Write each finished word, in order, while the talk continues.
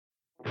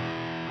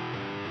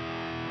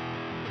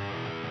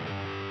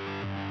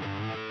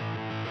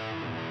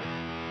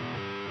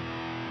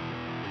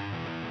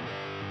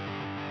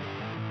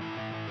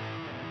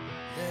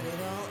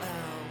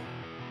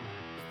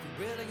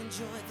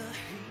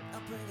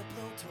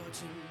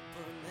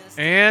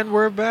And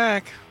we're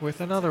back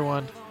with another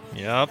one.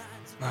 Yep.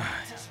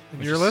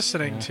 And you're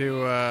listening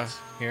to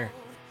Here.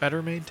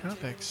 Better Made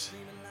Topics.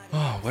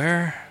 Oh,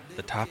 where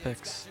the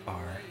topics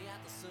are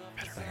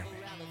better made.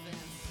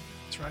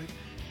 That's right.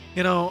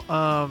 You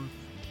know,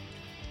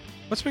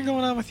 what's been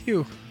going on with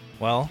you?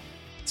 Well,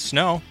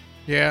 snow.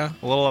 Yeah.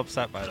 A little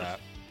upset by that.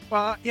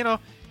 Well, you know,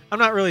 I'm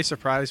not really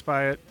surprised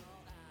by it.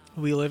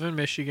 We live in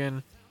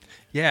Michigan.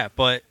 Yeah,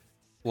 but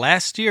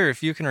last year,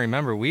 if you can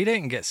remember, we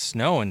didn't get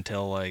snow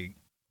until like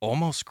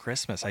almost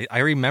Christmas. I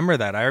remember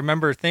that. I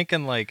remember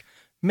thinking like,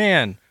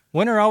 man,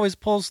 winter always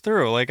pulls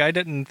through. Like, I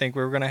didn't think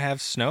we were going to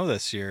have snow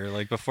this year,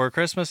 like before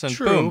Christmas, and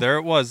True. boom, there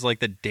it was, like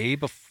the day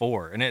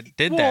before, and it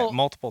did that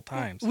multiple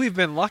times. We've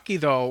been lucky,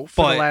 though,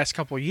 for But the last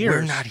couple of years.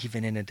 We're not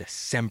even in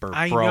December, bro.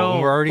 I know,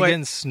 and we're already but-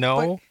 getting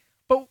snow.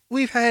 But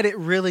we've had it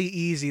really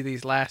easy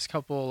these last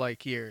couple,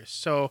 like, years.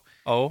 So,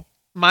 Oh,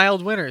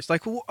 mild winters.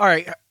 Like, all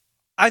right,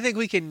 I think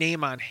we can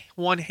name on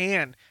one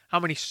hand how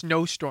many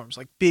snowstorms,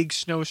 like big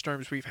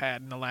snowstorms we've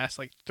had in the last,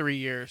 like, 3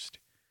 years.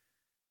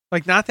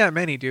 Like, not that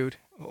many, dude.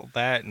 well,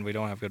 that, and we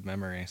don't have good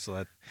memory, so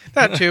that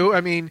That, too.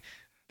 I mean,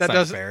 It's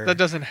not fair. that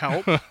doesn't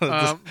help.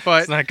 It's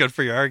But, not good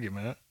for your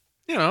argument.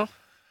 you know,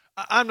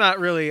 I'm not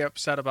really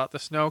upset about the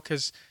snow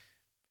because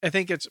I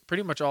think it's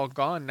pretty much all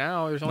gone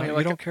now. There's only No,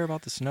 like you don't care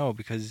about the snow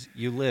because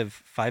you live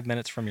 5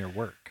 minutes from your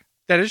work.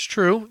 that is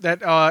true.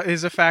 That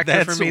is a factor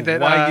That's for me. That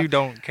why you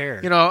don't care.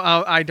 You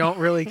know, I don't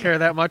really care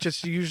that much.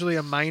 It's usually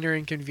a minor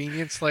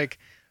inconvenience. Like,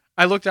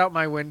 I looked out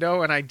my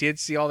window and I did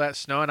see all that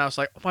snow, and I was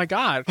like, "Oh my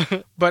god!"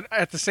 But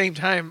at the same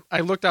time,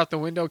 I looked out the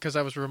window because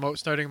I was remote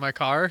starting my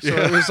car, so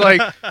it was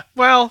like,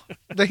 "Well,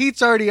 the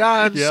heat's already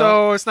on, Yeah.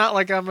 so it's not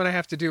like I'm gonna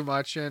have to do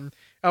much." And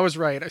I was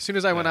right. As soon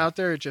as I went out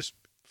there, it just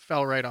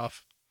fell right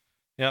off.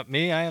 Yep,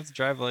 me, I have to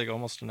drive like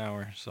almost an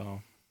hour,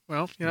 so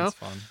Well, you know, it's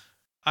fun.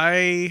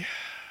 I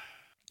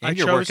And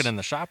you're chose- working in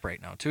the shop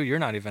right now too. You're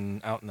not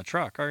even out in the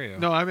truck, are you?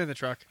 no, I'm in the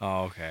truck.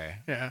 Oh, okay.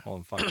 Yeah.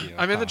 Well, fuck you.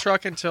 I'm in the Oh.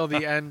 truck until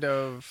the end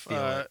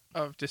Feel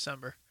of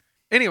December.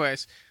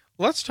 Anyways,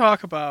 let's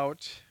talk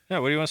about. Yeah,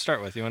 what do you want to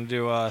start with? You want to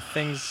do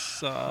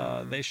things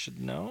they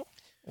should know?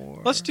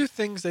 Or... Let's do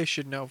things they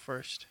should know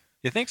first.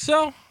 You think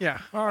so? Yeah.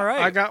 All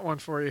right. I got one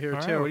for you here,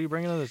 All too. right, what are you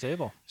bringing to the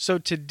table? So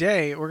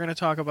today, we're going to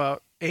talk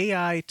about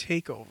AI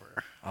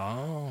takeover.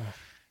 Oh.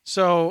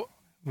 So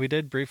We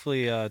did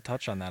briefly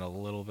touch on that a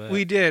little bit.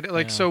 we did.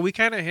 Like, Yeah. so we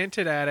kind of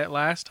hinted at it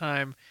last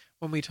time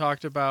when we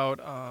talked about,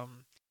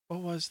 what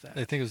was that?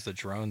 I think it was the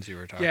drones you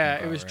were talking Yeah,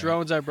 about. it was right?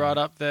 drones I brought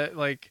up that,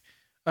 like,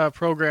 a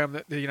program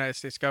that the United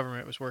States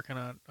government was working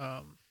on.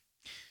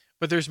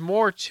 But there's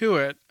more to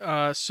it.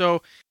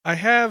 So I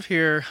have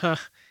here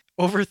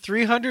over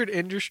 300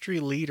 industry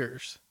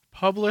leaders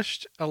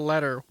published a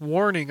letter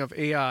warning of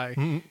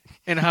AI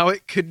and how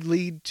it could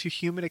lead to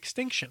human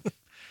extinction.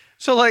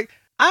 So, like,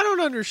 I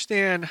don't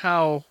understand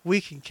how we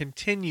can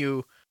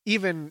continue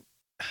even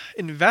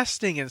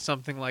investing in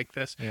something like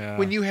this Yeah.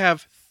 when you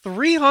have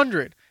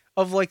 300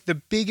 of, like, the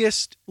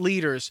biggest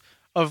leaders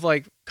of,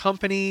 like,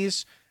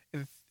 companies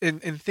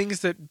and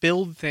things that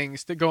build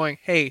things that going,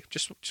 hey,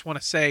 just want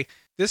to say,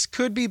 this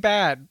could be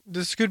bad.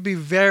 This could be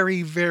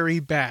very,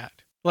 very bad.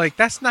 Like,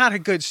 that's not a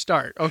good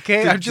start,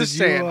 okay? I'm just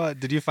saying.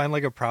 Did you find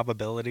like a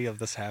probability of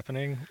this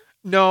happening?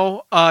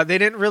 No, they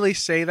didn't really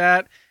say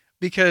that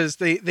because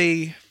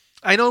they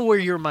I know where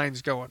your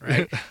mind's going,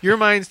 right? Your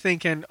mind's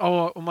thinking,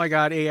 oh my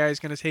God, AI is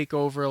going to take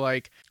over,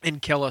 like,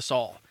 and kill us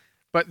all.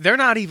 But they're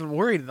not even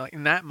worried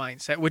in that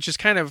mindset, which is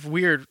kind of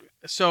weird.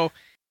 So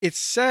it's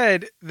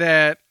said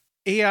that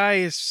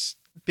AI's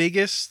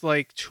biggest,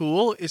 like,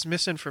 tool is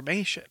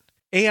misinformation.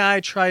 AI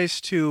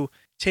tries to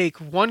take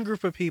one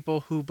group of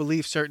people who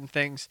believe certain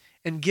things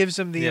and gives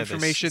them the Yeah, they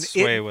information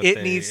sway what it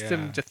they- needs yeah.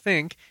 them to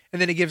think,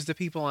 and then it gives the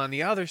people on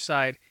the other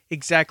side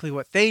exactly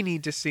what they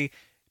need to see,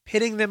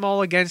 pitting them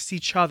all against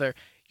each other.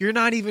 You're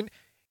not even...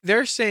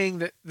 They're saying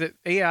that the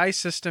AI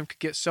system could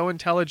get so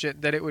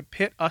intelligent that it would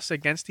pit us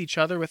against each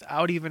other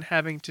without even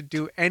having to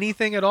do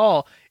anything at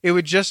all. It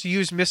would just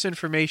use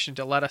misinformation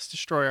to let us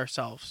destroy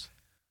ourselves.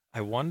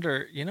 I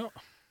wonder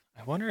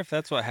if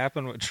that's what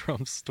happened with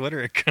Trump's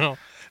Twitter account.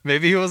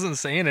 Maybe he wasn't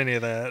saying any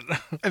of that.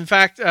 In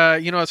fact,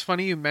 you know, it's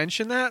funny you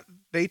mention that.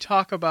 They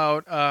talk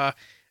about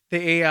the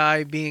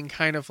AI being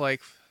kind of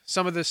like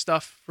some of the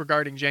stuff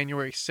regarding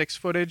January 6th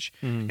footage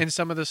and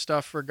some of the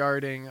stuff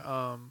regarding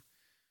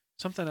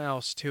something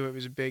else, too. It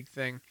was a big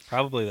thing.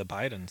 Probably the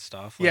Biden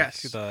stuff. Like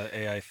Yes. The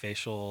AI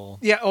facial.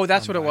 Yeah, oh,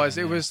 that's what it was. Biden,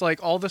 It yeah. was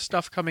like all the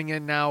stuff coming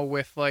in now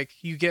with, like,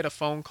 you get a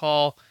phone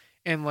call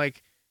and,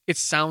 like, it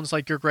sounds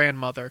like your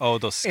grandmother. Oh,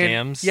 those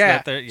And- scams?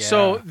 yeah. that yeah.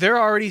 So they're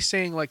already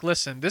saying, like,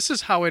 listen, this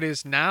is how it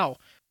is now.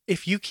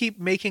 If you keep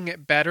making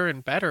it better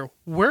and better,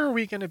 where are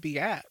we going to be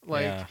at?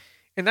 Like, Yeah.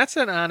 and that's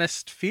an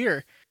honest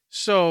fear.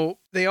 So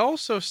they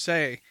also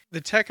say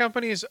the tech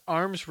company's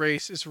arms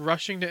race is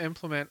rushing to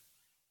implement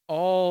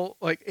all,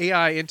 like,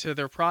 AI into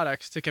their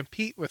products to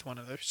compete with one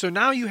another. So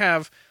now you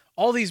have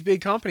all these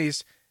big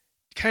companies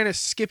kind of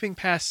skipping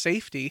past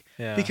safety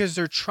Yeah. because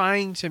they're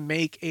trying to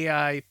make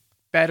AI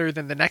better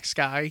than the next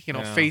guy, Yeah.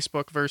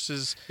 Facebook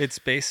versus. It's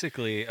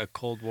basically a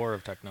Cold War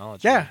of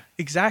technology. Yeah,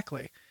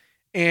 exactly.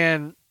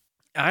 And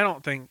I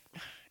don't think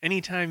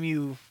anytime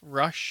you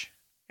rush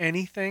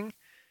anything,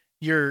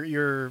 you're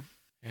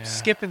Yeah.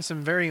 skipping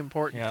some very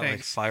important Yeah, like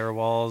things.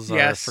 firewalls are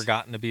Yes.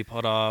 forgotten to be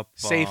put up.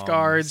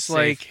 Safeguards,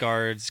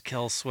 safeguards,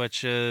 kill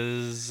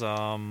switches.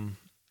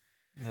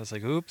 I was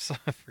like, oops,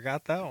 I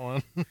forgot that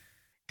one.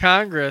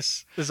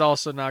 Congress is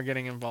also now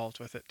getting involved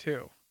with it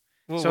too.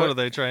 Well, So- what are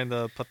they trying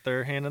to put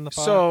their hand in the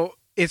pot? So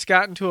it's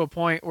gotten to a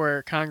point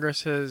where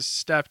Congress has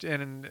stepped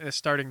in and is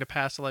starting to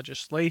pass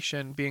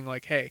legislation being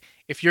like, hey,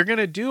 if you're going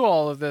to do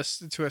all of this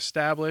to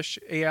establish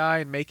AI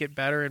and make it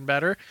better and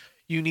better,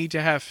 you need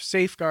to have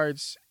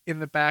safeguards in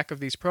the back of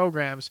these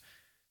programs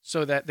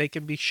so that they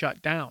can be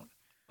shut down.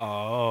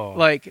 oh,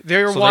 Like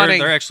they're so wanting,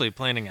 they're actually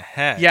planning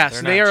ahead. yes,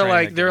 They're they not are trying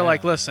like, to they're get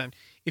like, in on it. listen,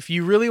 if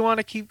you really want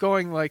to keep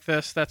going like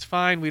this, that's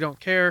fine. We don't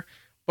care,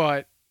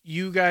 but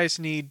you guys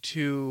need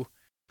to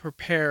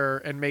prepare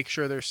and make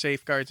sure there's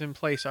safeguards in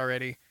place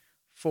already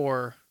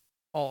for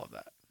all of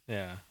that.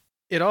 Yeah.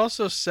 It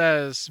also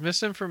says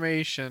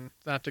misinformation,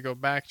 not to go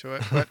back to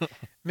it, but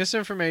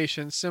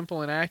misinformation,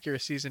 simple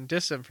inaccuracies, and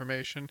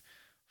disinformation,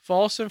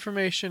 false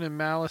information, and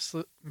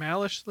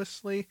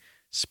maliciously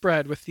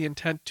spread with the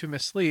intent to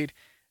mislead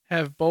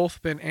have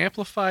both been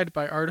amplified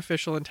by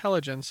artificial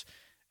intelligence,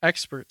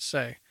 experts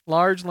say.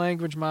 Large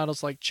language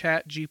models like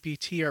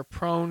ChatGPT are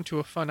prone to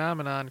a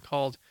phenomenon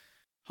called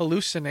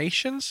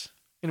hallucinations,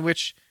 in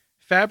which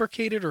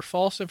fabricated or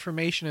false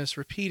information is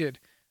repeated,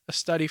 a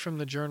study from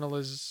the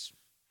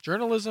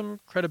Journalism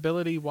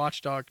Credibility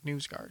Watchdog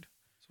NewsGuard.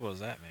 So what does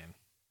that mean?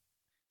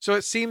 So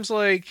it seems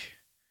like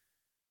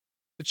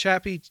the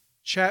chat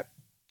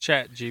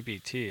Chat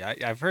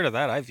GPT. I've heard of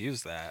that. I've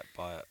used that,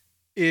 but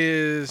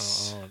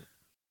is oh,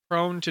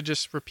 prone to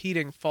just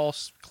repeating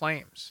false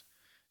claims.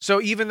 So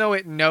even though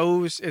it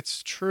knows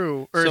it's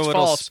true or so it's it'll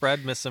false,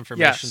 spread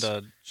misinformation Yes.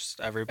 to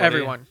just everybody.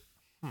 everyone.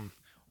 Hmm.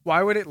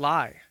 Why would it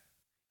lie?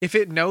 If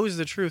it knows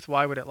the truth,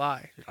 why would it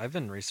lie? I've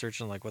been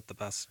researching like what the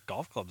best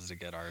golf clubs to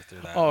get are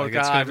through that. Oh, like,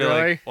 it's gonna God, be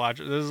really? like watch.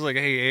 This is like,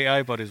 hey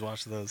AI buddies,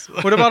 watch this.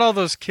 What about all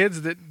those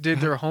kids that did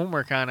their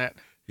homework on it?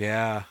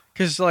 Yeah.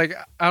 Because, like,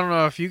 I don't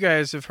know if you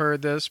guys have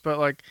heard this, but,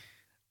 like,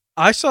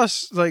 I saw,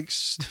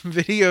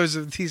 videos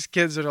of these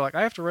kids that are like,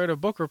 I have to write a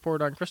book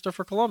report on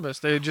Christopher Columbus.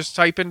 They just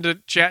type into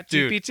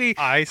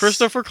ChatGPT,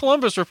 Christopher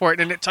Columbus report,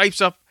 and it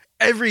types up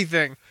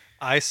everything.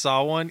 I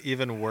saw one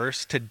even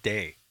worse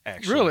today,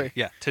 actually. Really?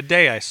 Yeah,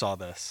 today I saw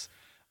this.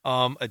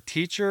 A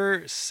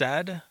teacher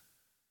said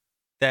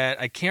that,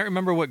 I can't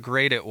remember what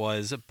grade it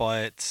was,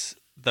 but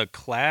the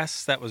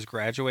class that was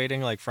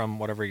graduating, like from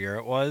whatever year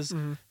it was,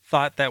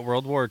 thought that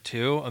World War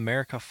II,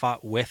 America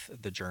fought with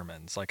the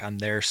Germans, like on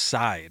their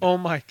side. Oh,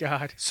 my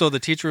God. So the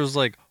teacher was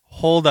like,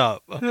 hold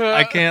up.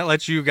 I can't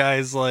let you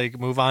guys like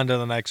move on to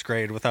the next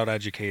grade without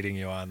educating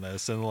you on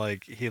this. And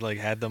like he like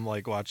had them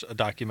like watch a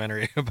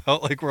documentary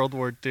about like World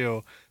War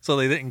II so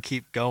they didn't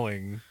keep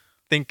going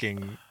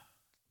thinking.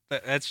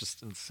 That's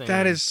just insane.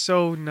 That is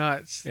so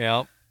nuts.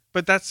 Yeah.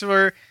 But that's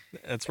where,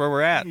 That's where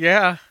we're at.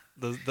 yeah.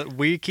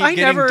 We keep I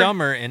getting never-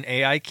 dumber and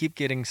AI keep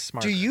getting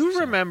smarter. Do you so-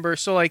 remember?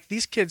 So, like,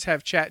 these kids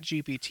have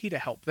ChatGPT to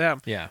help them.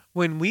 Yeah.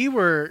 When we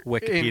were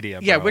Wikipedia,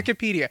 yeah, bro.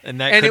 Wikipedia,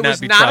 And that and could it not was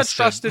be not trusted. a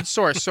trusted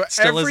source. So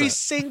Still every isn't.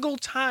 single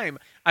time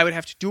I would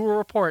have to do a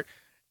report,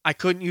 I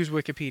couldn't use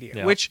Wikipedia.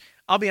 Yeah. Which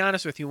I'll be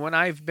honest with you, when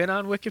I've been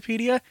on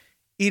Wikipedia,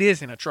 it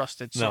isn't a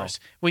trusted No. source.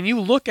 When you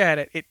look at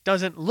it, it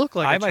doesn't look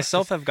like. I a trusted-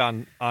 myself have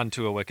gone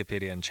onto a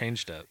Wikipedia and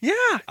changed it. Yeah,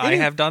 I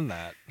have done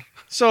that.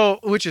 So,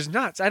 which is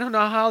nuts. I don't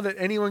know how that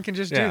anyone can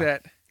just Yeah. do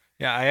that.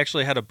 Yeah, I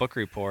actually had a book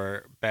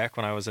report back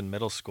when I was in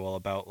middle school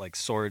about like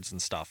swords and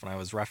stuff, and I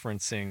was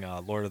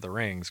referencing Lord of the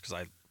Rings because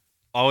I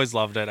always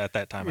loved it at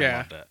that time. I Yeah.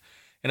 loved it,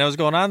 and I was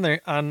going on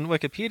there on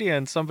Wikipedia,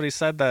 and somebody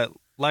said that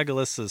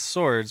Legolas's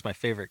swords, my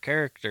favorite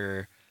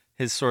character,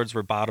 his swords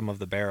were bottom of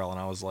the barrel, and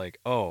I was like,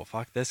 oh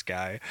fuck this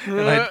guy,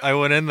 and I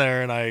went in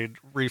there and I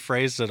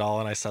rephrased it all,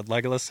 and I said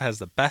Legolas has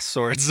the best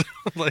swords,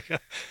 like,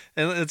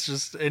 and it's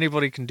just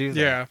anybody can do that.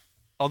 Yeah.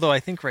 Although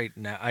I think right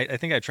now, I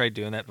think I tried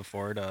doing that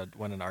before to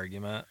win an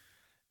argument.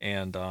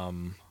 And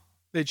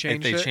They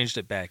changed they it. changed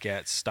it back. Yeah,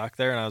 it's stuck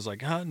there, and I was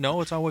like, "Huh,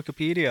 no, it's on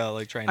Wikipedia."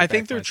 Like trying. To I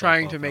think back they're myself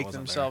trying up, to and it make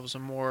wasn't there. themselves a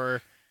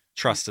more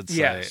trusted site.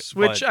 yes,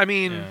 which but, I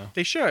mean yeah.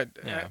 they should.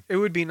 Yeah. It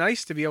would be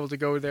nice to be able to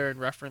go there and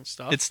reference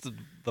stuff. It's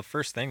the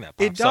first thing that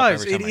pops It up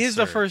does. every time It I is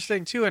the search. first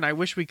thing too, and I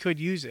wish we could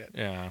use it.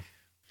 Yeah.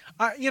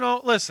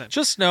 Listen.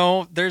 Just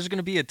know there's going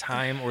to be a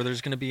time, or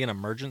there's going to be an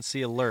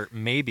emergency alert,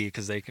 maybe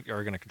because they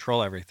are going to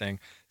control everything,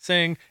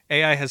 saying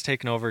AI has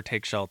taken over,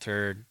 take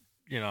shelter.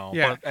 Yeah.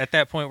 But at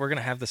that point, we're going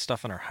to have this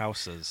stuff in our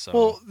houses. So.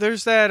 Well,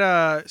 there's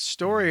that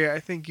story. I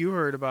think you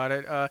heard about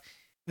it.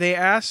 They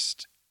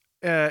asked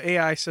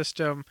AI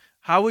system,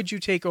 "How would you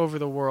take over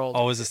the world?"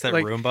 oh, is this that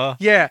like- Roomba?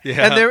 Yeah.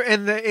 Yeah.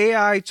 And the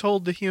AI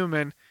told the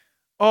human,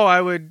 "Oh, I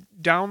would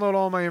download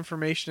all my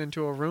information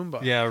into a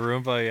Roomba." Yeah,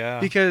 Roomba. Yeah.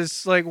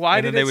 Because why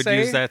and did then they it would say?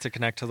 use that to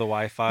connect to the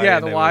Wi-Fi. Yeah,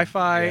 and the they would-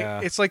 Wi-Fi. yeah.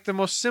 It's like the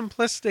most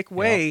simplistic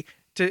way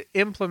to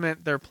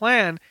implement their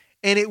plan,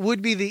 And it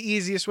would be the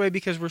easiest way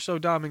because we're so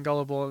dumb and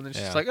gullible, and it's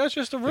just like, oh, it's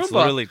just a Roomba. It's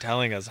literally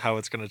telling us how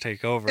it's going to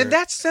take over. And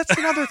that's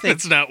another thing.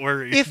 It's not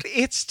worried. If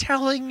it's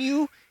telling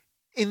you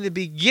in the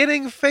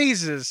beginning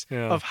phases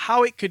of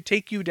how it could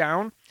take you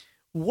down,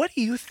 what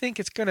do you think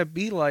it's going to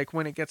be like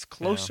when it gets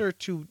closer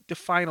to the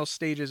final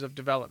stages of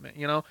development,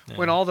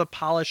 when all the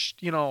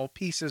polished,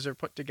 pieces are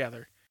put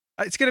together?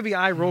 It's going to be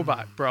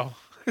iRobot, bro.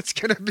 It's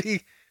going to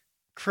be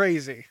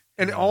crazy.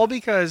 And all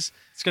because...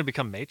 It's going to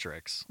become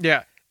Matrix.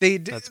 Yeah.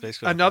 That's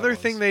basically another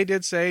thing they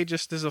did say,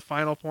 just as a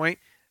final point,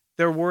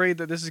 they're worried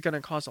that this is going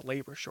to cause a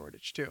labor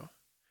shortage, too.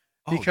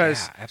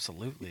 Because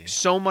absolutely.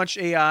 So much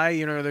AI,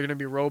 they're going to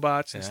be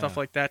robots and stuff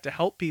like that to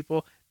help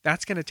people.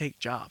 That's going to take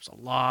jobs, a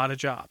lot of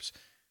jobs.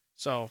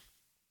 So,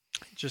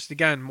 just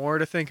again, more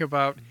to think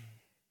about.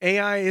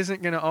 AI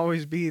isn't going to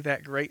always be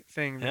that great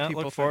thing that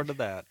people look forward to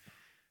that.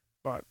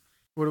 But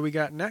what do we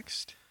got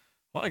next?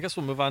 Well, I guess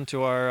we'll move on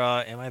to our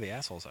Am I the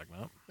Asshole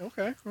segment.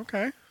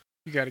 Okay.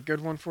 You got a good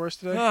one for us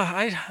today?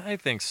 I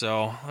think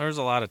so. There's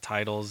a lot of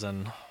titles,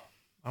 and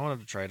I wanted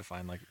to try to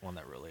find one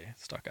that really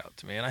stuck out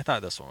to me, and I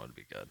thought this one would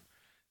be good.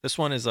 This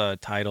one is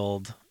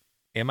titled,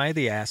 Am I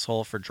the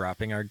Asshole for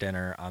Dropping Our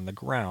Dinner on the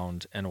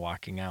Ground and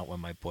Walking Out when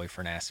my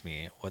boyfriend asked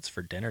me, What's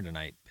for dinner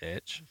tonight,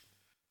 bitch?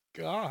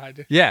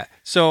 God. Yeah,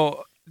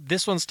 so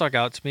this one stuck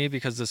out to me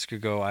because this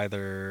could go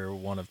either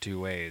one of two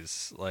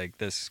ways. Like,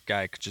 this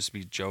guy could just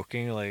be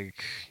joking,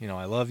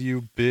 I love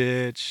you,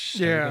 bitch.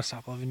 Yeah. I'm gonna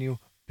stop loving you,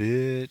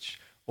 bitch.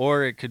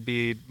 Or it could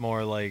be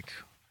more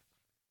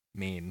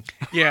mean.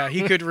 Yeah,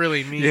 he could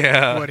really mean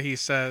what he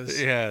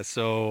says. Yeah,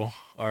 so,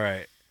 all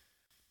right.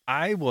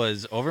 I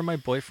was over my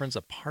boyfriend's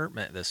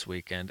apartment this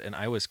weekend, and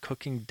I was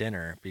cooking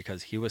dinner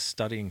because he was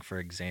studying for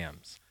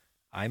exams.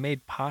 I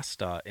made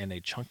pasta in a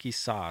chunky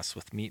sauce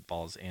with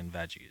meatballs and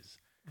veggies.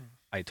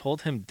 I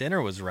told him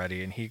dinner was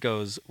ready, and he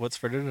goes, What's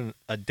for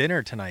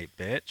dinner tonight,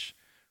 bitch?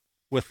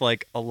 With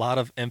a lot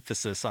of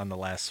emphasis on the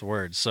last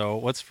word. So,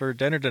 what's for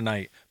dinner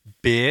tonight,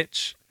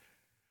 bitch?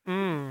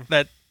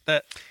 That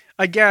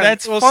again,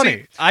 that's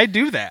funny. I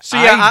do that.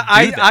 So yeah,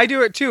 I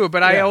do it too,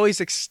 but I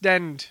always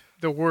extend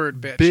the word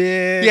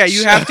bitch. Yeah,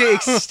 you have to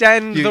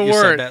extend the word. You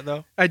said that,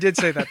 though? I did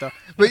say that, though.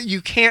 But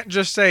you can't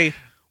just say,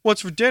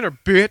 what's for dinner,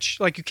 bitch?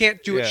 You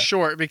can't do it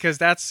short because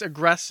that's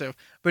aggressive.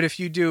 But if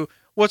you do,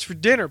 what's for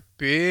dinner,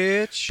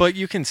 bitch? But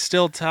you can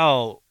still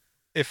tell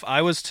if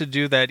I was to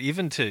do that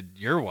even to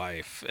your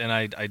wife, and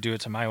I do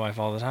it to my wife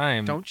all the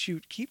time. Don't you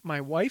keep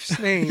my wife's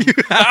name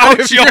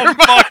out your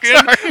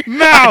fucking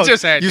mouth.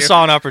 You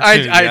saw an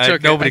opportunity. I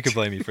took nobody it. could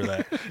blame you for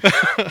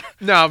that.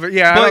 No, but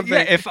yeah. But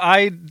if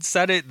I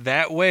said it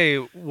that way,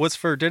 what's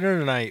for dinner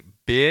tonight,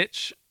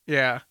 bitch?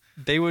 Yeah.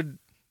 They would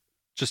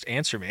just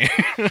answer me.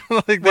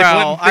 Anything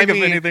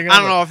I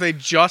don't know if they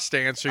just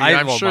answer you.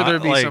 I'm sure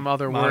there'd be some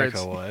other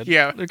Monica words. Would.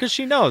 Yeah. Because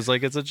she knows,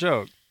 it's a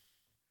joke.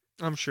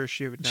 I'm sure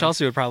she would know.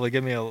 Chelsea would probably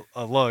give me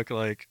a look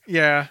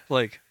yeah.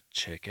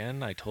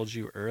 Chicken, I told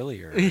you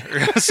earlier.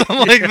 Or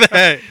something like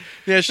that.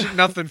 Yeah,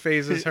 nothing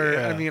phases her.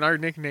 Yeah. I mean, our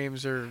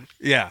nicknames are...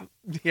 Yeah.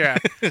 Yeah.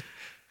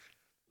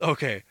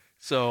 Okay,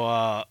 so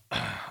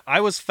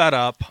I was fed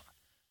up.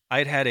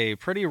 I'd had a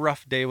pretty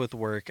rough day with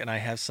work, and I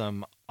have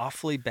some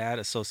awfully bad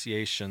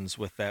associations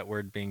with that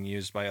word being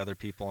used by other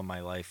people in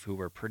my life who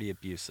were pretty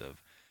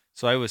abusive.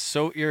 So I was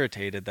so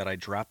irritated that I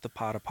dropped the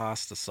pot of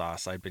pasta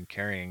sauce I'd been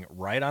carrying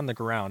right on the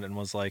ground and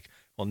was like,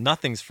 well,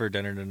 nothing's for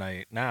dinner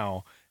tonight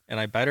now, and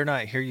I better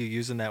not hear you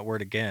using that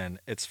word again.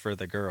 It's for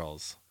the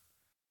girls.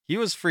 He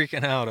was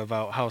freaking out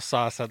about how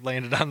sauce had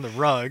landed on the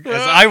rug,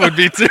 as I would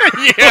be too.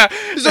 Yeah.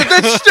 He's like,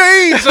 that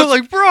stains! I was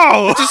like,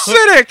 bro! It's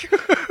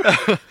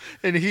acidic!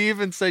 And he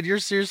even said, you're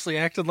seriously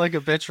acting like a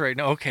bitch right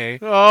now. Okay.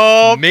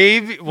 Oh.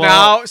 Maybe.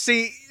 Well, now,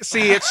 see,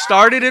 it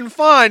started in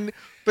fun,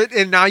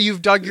 and now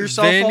you've dug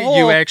yourself a hole.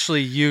 Then you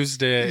actually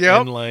used it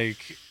Yep. and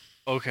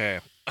okay.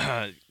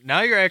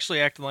 Now you're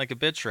actually acting like a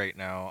bitch right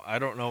now. I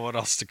don't know what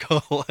else to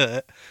call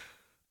it.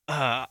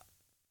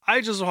 I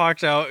just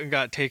walked out and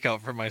got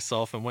takeout for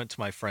myself and went to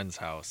my friend's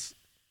house.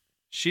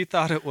 She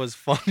thought it was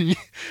funny,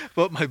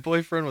 but my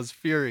boyfriend was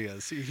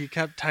furious. He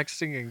kept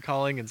texting and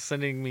calling and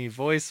sending me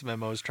voice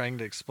memos trying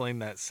to explain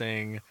that,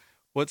 saying,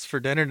 "What's for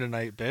dinner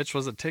tonight, bitch?"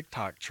 was a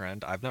TikTok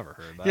trend. I've never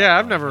heard that. Yeah,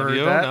 I've never Have heard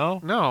you?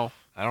 that. No.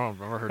 I don't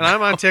remember heard and that.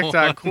 I'm on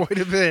TikTok quite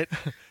a bit.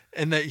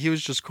 And that he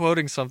was just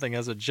quoting something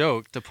as a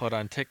joke to put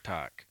on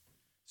TikTok.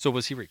 So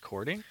was he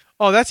recording?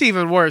 Oh, that's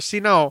even worse. See,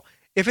 no,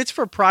 if it's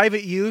for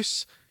private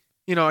use,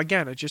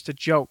 again, it's just a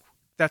joke.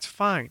 That's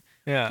fine.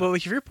 Yeah. But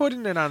if you're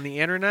putting it on the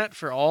internet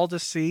for all to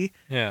see,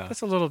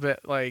 that's a little bit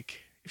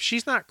if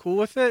she's not cool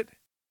with it.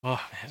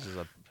 Oh, this is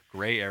a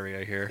gray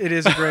area here. It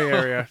is a gray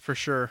area for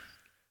sure.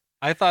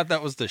 I thought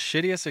that was the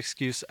shittiest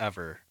excuse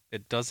ever.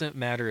 It doesn't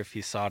matter if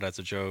he saw it as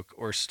a joke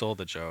or stole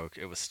the joke.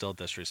 It was still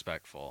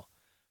disrespectful.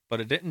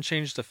 But it didn't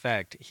change the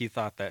fact he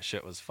thought that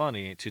shit was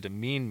funny to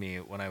demean me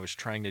when I was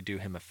trying to do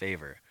him a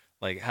favor.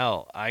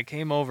 Hell, I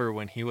came over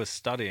when he was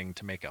studying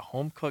to make a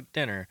home-cooked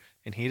dinner,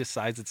 and he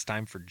decides it's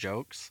time for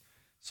jokes.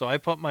 So I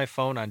put my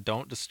phone on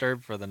Don't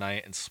Disturb for the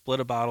night and split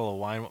a bottle of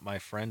wine with my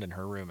friend and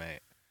her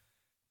roommate.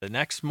 The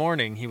next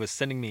morning, he was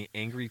sending me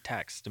angry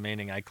texts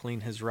demanding I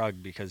clean his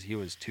rug because he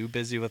was too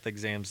busy with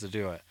exams to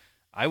do it.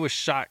 I was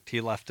shocked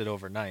he left it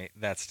overnight.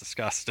 That's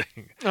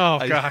disgusting. Oh,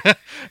 God.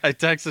 I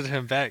texted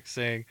him back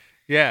saying,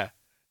 yeah,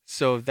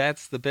 so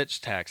that's the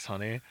bitch tax,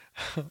 honey.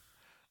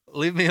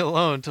 Leave me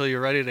alone until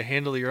you're ready to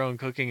handle your own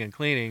cooking and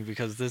cleaning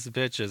because this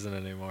bitch isn't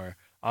anymore.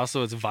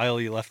 Also, it's vile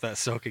you left that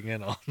soaking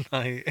in all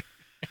night.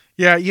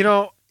 Yeah,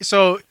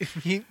 so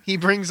he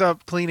brings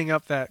up cleaning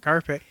up that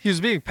carpet. He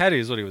was being petty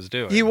is what he was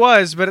doing. He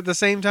was, but at the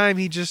same time,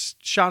 he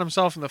just shot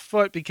himself in the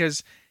foot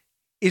because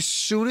as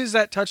soon as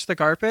that touched the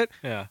carpet,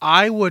 Yeah.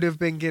 I would have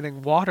been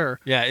getting water.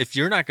 Yeah, if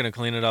you're not going to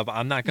clean it up,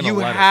 I'm not going to You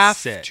let have it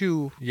sit.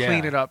 to Yeah.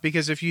 clean it up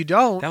because if you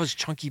don't, That was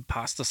chunky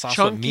pasta sauce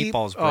Chunky- with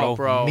meatballs, bro. oh,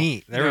 bro.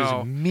 Meat. There No.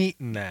 was meat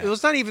in that. it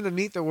was not even the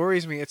meat that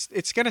worries me.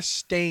 It's gonna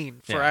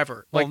stain Yeah.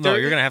 forever. Well, no,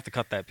 there- you're going to have to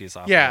cut that piece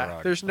off. Yeah, of the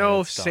rug there's when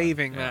no it's done.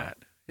 saving Yeah. that,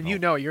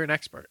 and No. you're an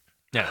expert.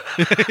 Yeah.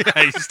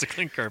 I used to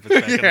clean carpets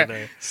back in Yeah. the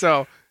day.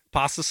 So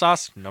Pasta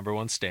sauce, number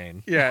one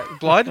stain. yeah,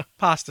 blood,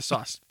 pasta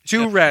sauce,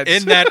 2 reds.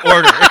 In that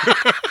order.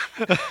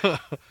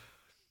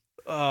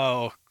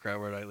 Oh, crap,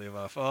 where did I leave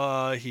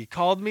off? He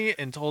called me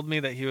and told me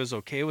that he was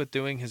okay with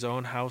doing his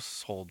own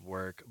household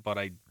work, but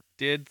I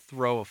did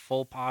throw a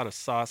full pot of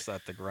sauce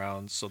at the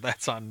ground, so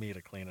that's on me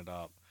to clean it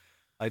up.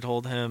 I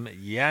told him,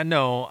 yeah,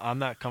 no, I'm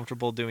not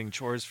comfortable doing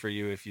chores for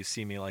you if you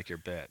see me like your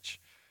bitch.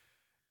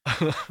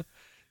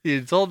 He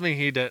told me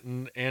he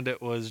didn't, and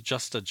it was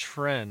just a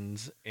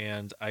trend,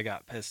 and I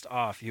got pissed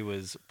off. He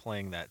was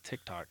playing that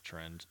TikTok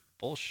trend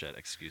bullshit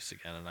excuse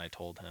again, and I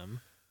told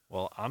him,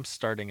 well, I'm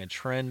starting a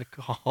trend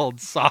called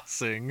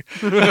saucing.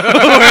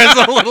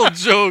 As a little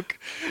joke,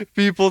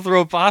 people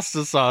throw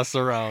pasta sauce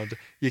around.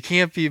 You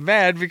can't be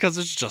mad because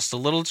it's just a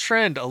little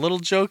trend, a little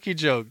jokey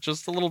joke,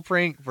 just a little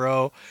prank,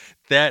 bro.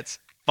 That's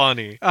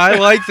funny. I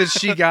like that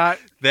she got.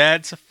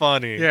 That's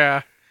funny.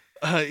 Yeah,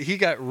 He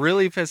got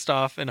really pissed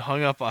off and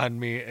hung up on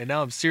me, and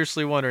now I'm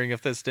seriously wondering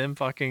if this dumb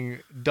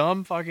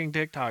fucking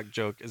TikTok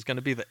joke is going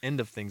to be the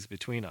end of things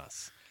between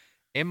us.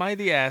 Am I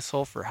the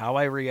asshole for how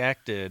I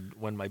reacted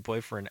when my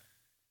boyfriend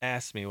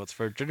asked me what's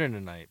for dinner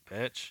tonight,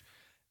 bitch?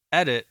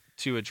 Edit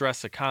to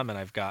address a comment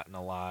I've gotten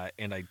a lot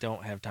and I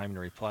don't have time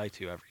to reply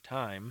to every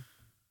time.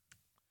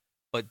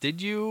 But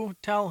did you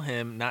tell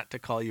him not to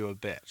call you a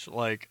bitch?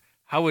 Like,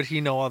 how would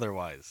he know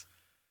otherwise?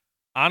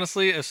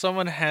 Honestly, if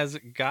someone has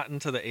gotten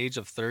to the age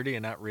of 30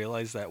 and not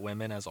realized that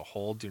women as a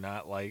whole do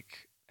not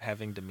like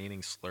having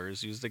demeaning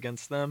slurs used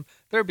against them,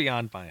 they're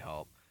beyond my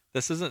help.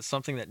 This isn't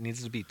something that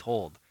needs to be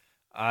told.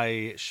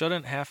 I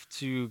shouldn't have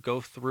to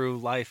go through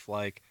life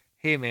like,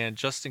 hey man,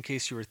 just in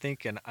case you were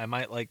thinking, I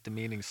might like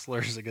demeaning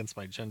slurs against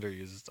my gender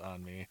used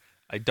on me.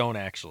 I don't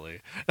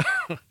actually.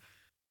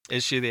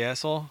 Is she the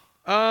asshole?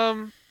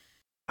 All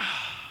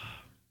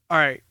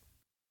right.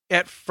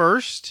 At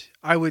first,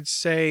 I would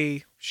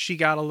say she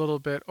got a little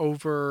bit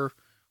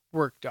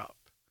overworked up.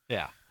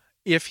 Yeah.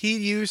 If he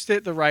used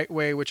it the right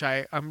way, which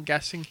I'm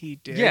guessing he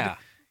did. Yeah.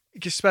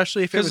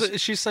 Especially if it Because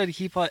was she said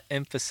he put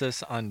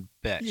emphasis on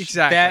bitch.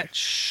 Exactly. That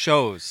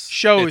shows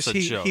it's a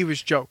he joke. he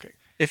was joking.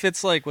 If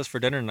it's like, what's for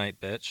dinner tonight,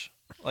 bitch?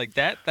 Like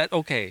that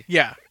okay.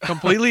 Yeah,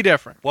 completely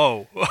different.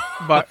 Whoa.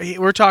 But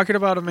we're talking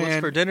about a What's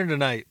man. for dinner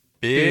tonight,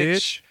 bitch?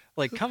 Bitch.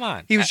 Like, come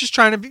on. He was just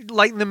trying to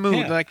lighten the mood,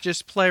 Yeah. like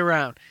just play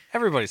around.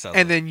 Everybody says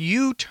And that. then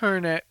you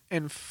turn it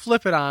and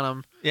flip it on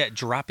him, Yeah,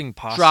 dropping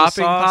pasta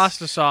dropping sauce.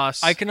 pasta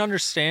sauce. I can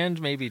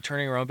understand maybe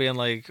turning around being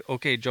like,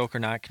 okay, joke or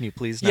not, can you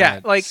please not Yeah,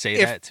 like, say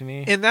if- that to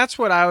me? And that's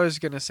what I was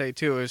gonna say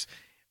too. Is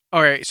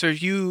all right. So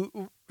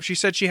she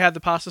said she had the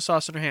pasta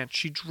sauce in her hand.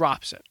 She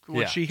drops it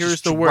when Yeah, she hears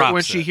just the word. When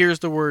drops she it. hears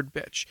the word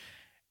bitch.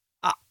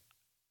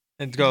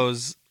 And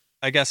goes,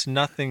 I guess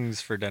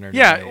nothing's for dinner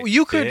Yeah, tonight,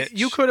 you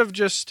bitch. could have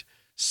just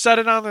set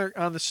it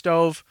on the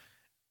stove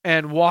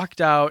and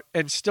walked out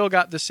and still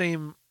got the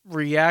same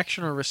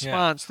reaction or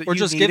response that or you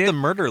just needed. give the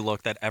murder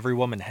look that every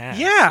woman has.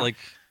 Yeah. Like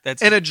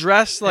that's and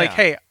address like, Yeah.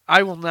 hey,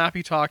 I will not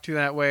be talked to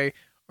that way,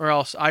 or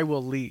else I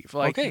will leave.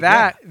 Like Okay,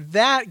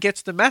 that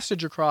gets the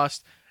message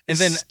across. And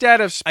then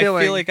instead of I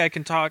spilling, feel like I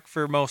can talk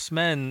for most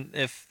men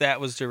if that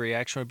was the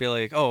reaction would be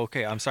like, oh,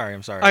 okay, I'm sorry.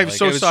 I'm Like,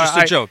 so it was sorry. just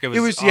a joke. It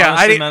was yeah.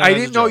 honestly meant I as a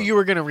didn't know joke. you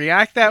were going to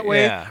react that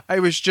way. Yeah. I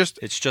was just.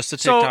 It's just a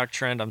So, TikTok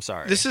trend. I'm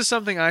sorry. This is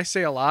something I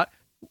say a lot.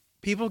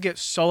 People get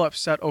so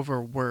upset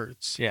over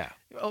words. yeah.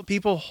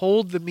 People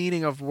hold the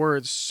meaning of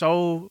words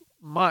so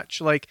much.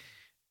 Like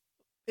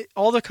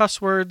all the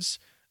cuss words,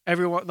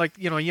 everyone, like,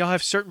 you'll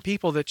have certain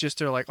people that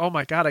just are like, oh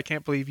my God, I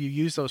can't believe you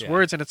use those Yeah.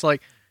 words. And it's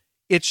like,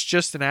 it's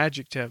just an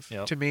adjective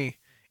Yep. to me.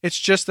 It's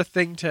just a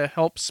thing to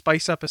help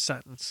spice up a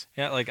sentence.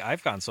 Yeah, like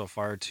I've gone so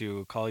far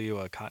to call you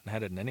a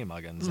cotton-headed ninny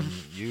muggins, and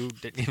you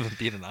didn't even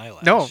beat an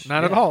eyelash. No,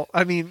 not at Yeah. all.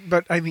 I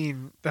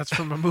mean, that's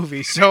from a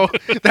movie. So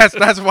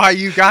that's why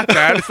you got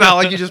that. It's not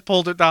like you just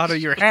pulled it out of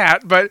your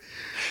hat. But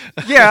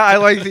yeah, I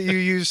like that you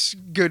use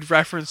good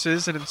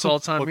references and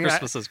insults on Well, me.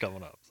 Christmas is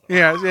coming up. So.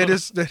 Yeah, it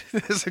is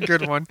a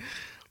good one.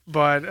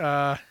 But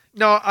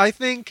no, I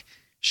think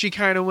she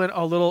kind of went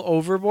a little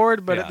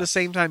overboard, but at the Yes.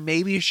 same time,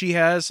 maybe she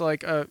has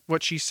like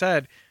what she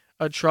said,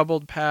 a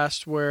troubled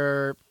past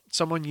where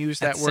someone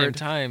used At that the same word.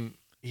 time,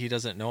 he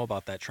doesn't know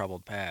about that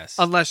troubled past.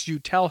 unless you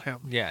tell him.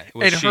 Yeah.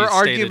 And her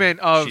argument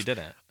of she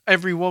didn't.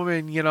 every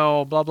woman,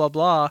 blah blah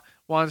blah,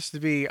 wants to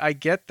be. I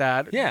get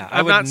that. Yeah, I'm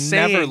I would not never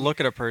saying, look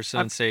at a person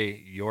and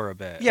say you're a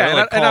bitch. Yeah, or,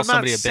 like, and call I'm not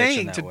somebody a bitch in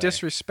saying that to way.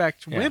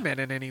 disrespect Yeah. women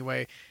in any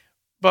way,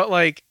 but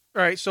like,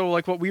 all right, so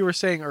like what we were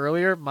saying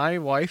earlier, my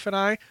wife and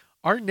I,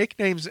 our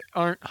nicknames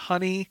aren't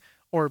honey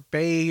or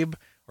babe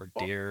or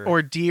dear.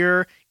 or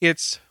dear.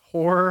 It's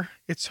whore,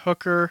 it's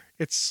hooker,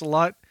 it's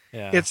slut.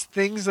 Yeah. It's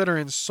things that are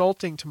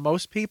insulting to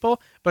most people,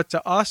 but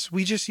to us,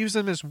 we just use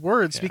them as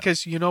words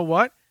because you know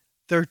what?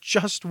 They're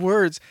just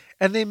words,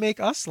 and they make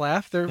us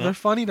laugh. They're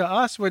funny to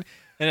us. When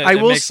and it, I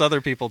it will makes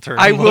other people turn.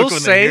 I and will look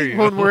when they hear say you.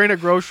 when we're in a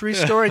grocery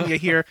store and you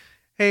hear,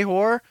 "Hey,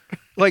 whore,"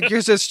 like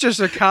it's just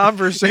a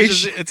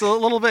conversation. It's a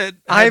little bit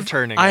I've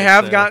turning. I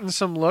have gotten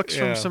some looks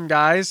Yeah. from some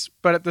guys,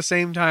 but at the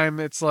same time,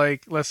 it's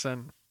like,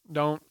 listen,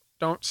 don't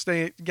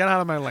stay, get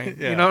out of my lane.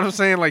 Yeah. You know what I'm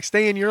saying? Like,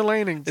 stay in your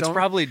lane and It's don't.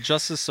 probably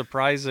just as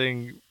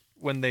surprising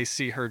when they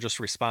see her just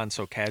respond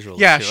so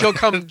casually. Yeah, to she'll it.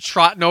 come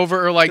trotting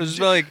over or like They'll just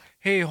be like,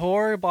 "Hey,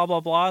 whore," blah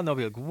blah blah, and they'll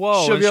be like,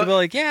 "Whoa," She'll and be she'll be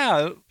like,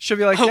 "Yeah." she'll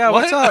be like, "Yeah,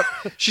 what's What?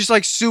 up?" She's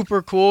like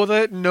super cool with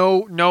it.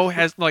 No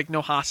has like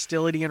no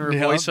hostility in her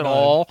Yeah, voice at none.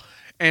 all.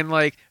 And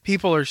like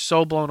people are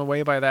so blown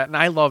away by that, and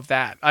I love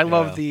that. I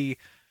love the.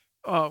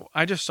 Oh,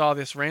 I just saw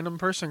this random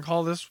person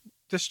call this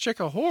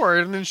chick a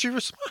whore, and then she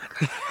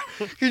responded.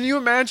 Can you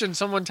imagine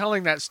someone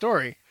telling that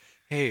story?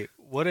 Hey,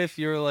 what if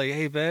you're like,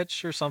 "Hey,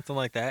 bitch," or something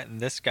like that, and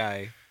this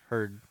guy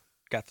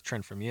got the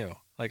trend from you?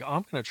 Like,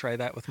 I'm gonna try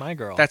that with my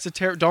girl. That's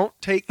don't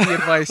take the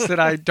advice that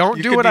I don't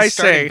You do could what be I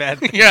starting say. bad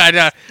things.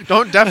 Yeah,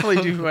 don't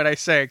definitely do what I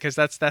say because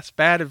that's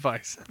bad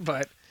advice.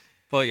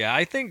 But yeah,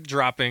 I think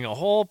dropping a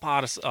whole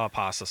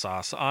pasta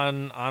sauce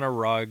on a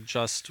rug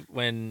just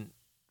when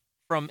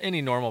from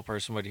any normal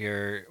person would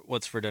hear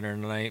 "What's for dinner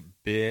tonight,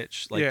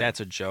 bitch?" Like that's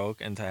a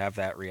joke, and to have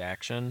that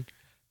reaction,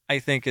 I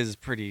think is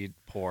pretty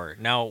poor.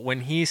 Now,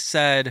 when he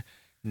said,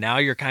 "Now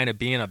you're kind of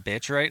being a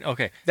bitch," right?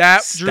 Okay,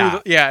 that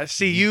stop. drew.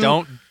 See, you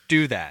don't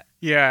do that.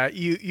 Yeah,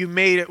 you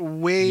made it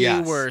way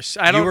Yes. worse.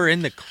 You were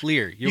in the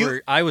clear.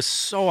 I was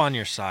so on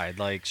your side.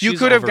 Like you she's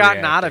could have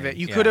gotten out of overreacting. it.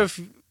 You could have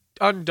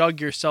undug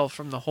yourself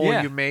from the hole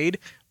Yeah. you made.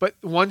 But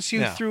once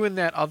you threw in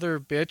that other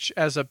bitch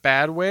as a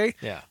bad way,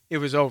 it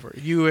was over.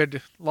 You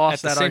had lost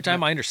At the that same time,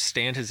 argument. I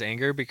understand his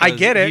anger because I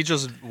get it. he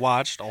just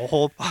watched a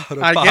whole pot of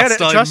I get it.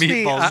 pasta and Trust me,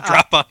 meatballs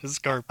drop on his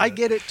carpet. I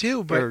get it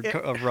too, but or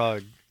a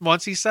rug.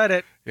 once he said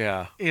it,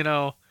 Yeah.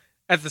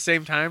 at the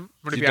same time,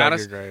 I'm going to You be dug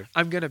honest. your grave.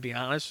 I'm going to be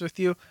honest with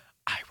you.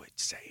 I would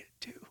say it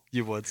too.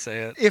 You would say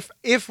it.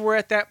 If we're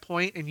at that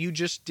point and you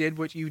just did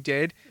what you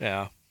did,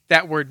 Yeah.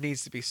 that word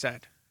needs to be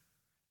said.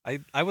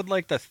 I would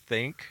like to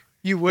think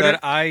You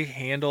wouldn't. that I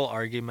handle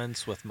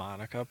arguments with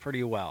Monica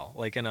pretty well,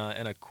 like in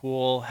a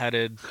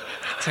cool-headed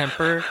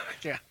temper.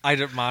 Yeah.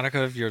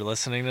 Monica, if you're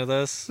listening to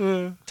this,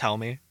 tell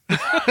me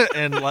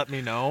and let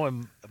me know.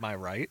 Am I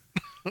right?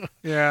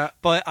 Yeah.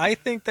 But I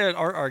think that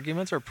our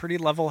arguments are pretty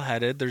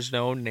level-headed. There's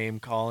no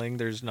name calling.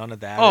 There's none of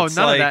that. Oh, It's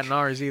none like, of that in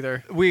ours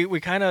either. We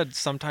kind of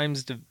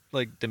sometimes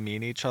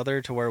demean each other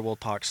to where we'll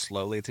talk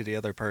slowly to the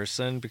other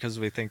person because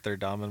we think they're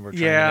dumb and we're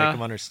trying to make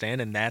them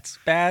understand, and that's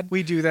bad.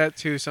 We do that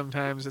too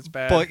sometimes. It's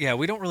bad. But yeah,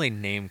 we don't really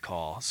name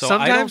call. So I don't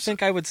Sometimes-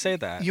 think I would say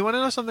that. You want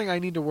to know something I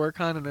need to work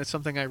on, and it's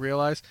something I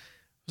realized?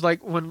 It's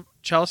like when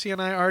Chelsea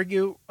and I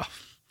argue.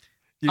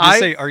 You just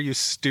say, "Are you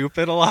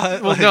stupid?" a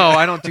lot. Well, no,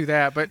 I don't do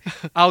that. But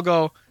I'll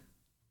go.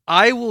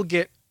 I will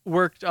get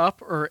worked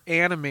up or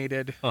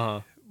animated,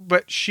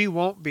 but she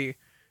won't be,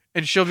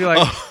 and she'll be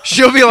like,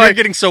 You're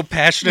getting so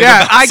passionate.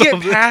 yeah, about I get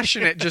something.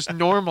 passionate just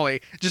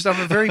normally. Just I'm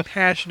a very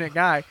passionate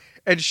guy,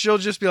 and she'll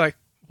just be like,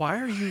 Why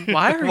are you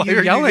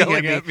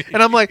yelling at me?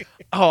 And I'm like,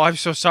 oh, I'm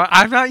so sorry.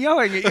 I'm not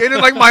yelling at you. And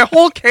like my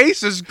whole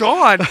case is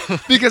gone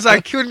because I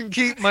couldn't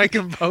keep my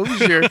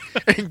composure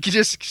and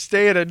just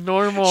stay at a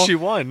normal. She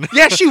won.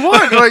 Yeah, she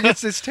won. Like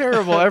it's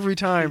terrible every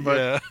time.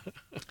 But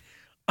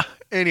Yeah.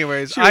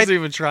 anyways, She wasn't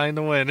even trying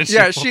to win. And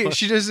yeah, won.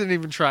 she doesn't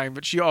even try,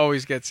 but she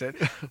always gets it.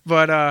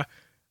 But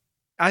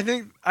I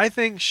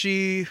think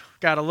she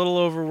got a little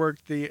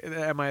overworked.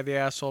 Am I the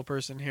asshole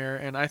person here?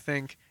 And I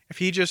think if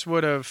he just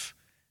would have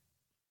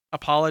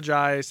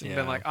apologized and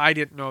been like, I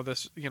didn't know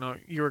this,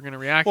 you were going to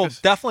react. Well,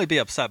 this. definitely be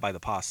upset by the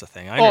pasta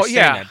thing. I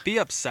understand that. Be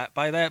upset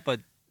by that,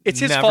 but It's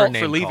his never fault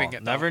name for leaving call.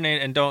 it, though. Never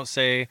name, and don't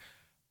say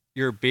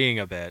you're being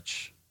a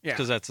bitch. Yeah.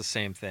 Because that's the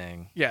same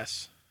thing.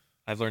 Yes.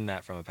 I've learned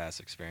that from a past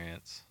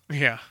experience.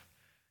 Yeah.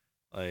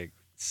 Like,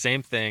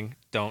 same thing.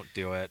 Don't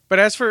do it. But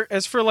as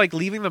for like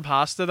leaving the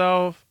pasta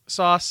though,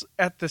 sauce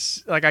at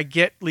this, like I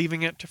get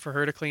leaving it for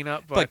her to clean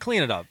up, But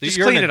clean it up. just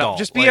You're clean an it adult. up.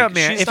 Just be Like, a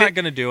man. She's If not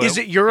going to do it. Is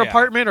it your Yeah.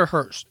 apartment or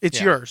hers? It's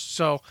Yeah. yours.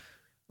 So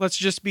let's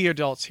just be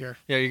adults here.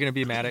 Yeah, you're going to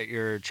be mad at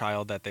your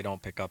child that they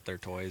don't pick up their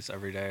toys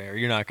every day, or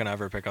you're not going to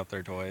ever pick up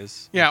their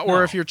toys. Yeah. Like, Or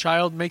no. if your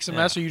child makes a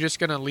mess, are you just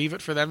going to leave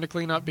it for them to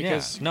clean up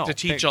because to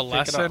teach a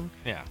lesson?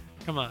 Yeah.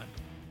 Come on.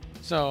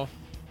 So,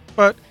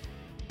 but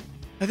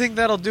I think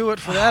that'll do it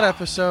for that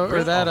episode or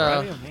Really? that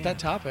Already? Man. that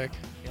topic.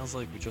 Feels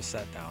like we just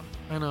sat down.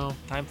 I know.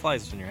 Time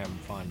flies when you're having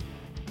fun.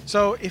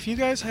 So if you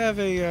guys have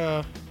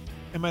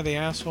Am I the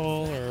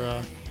asshole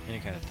or Any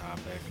kind of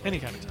topic. any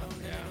kind of topic.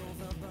 Yeah.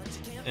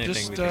 Anything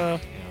Just we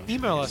think,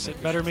 email us at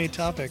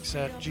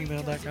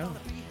bettermadetopics@gmail.com.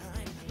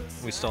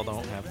 We still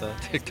don't have the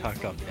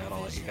TikTok up yet.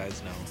 I'll let you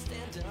guys know.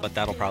 But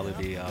that'll probably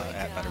be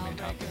at Better Made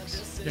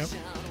Topics. Yep.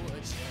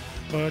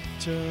 But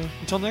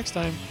until next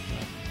time,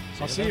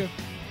 I'll see you.